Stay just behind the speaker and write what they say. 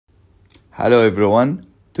Hello everyone,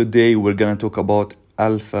 today we're gonna talk about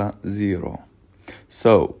Alpha Zero.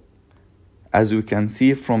 So, as we can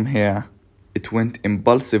see from here, it went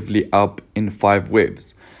impulsively up in 5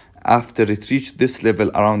 waves. After it reached this level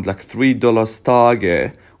around like $3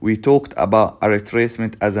 target, we talked about a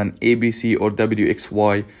retracement as an ABC or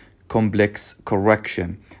WXY complex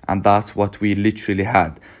correction, and that's what we literally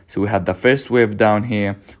had. So we had the first wave down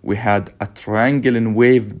here, we had a triangle in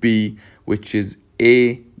wave B, which is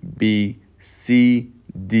A, B, C,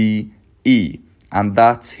 D, E, and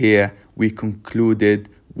that's here we concluded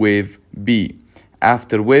wave B.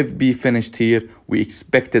 After wave B finished here, we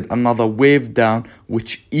expected another wave down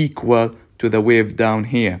which equal to the wave down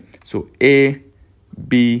here. So A,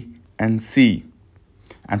 B, and C.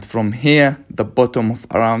 And from here, the bottom of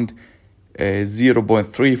around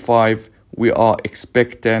 0.35, we are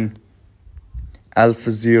expecting Alpha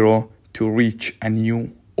Zero to reach a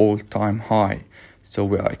new all-time high. So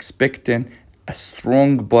we are expecting a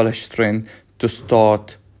strong bullish trend to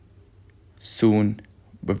start soon,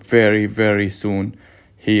 but very, very soon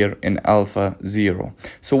here in Alpha Zero.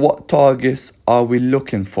 So what targets are we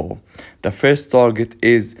looking for? The first target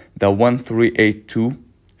is the 1382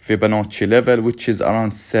 Fibonacci level, which is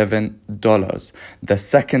around $7. The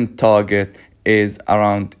second target is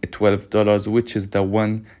around $12, which is the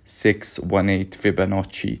 1618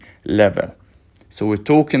 Fibonacci level. So we're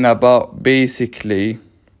talking about basically,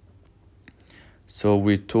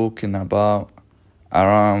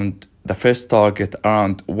 around the first target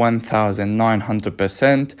around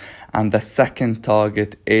 1,900%, and the second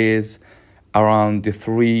target is around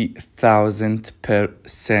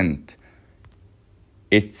 3,000%.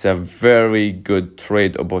 It's a very good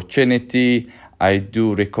trade opportunity. I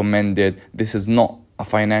do recommend it. This is not a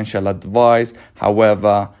financial advice.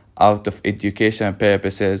 However, out of educational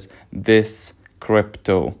purposes, this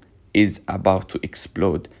crypto is about to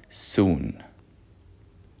explode soon.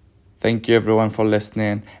 Thank you everyone for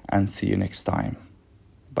listening, and see you next time.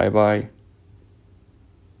 Bye bye.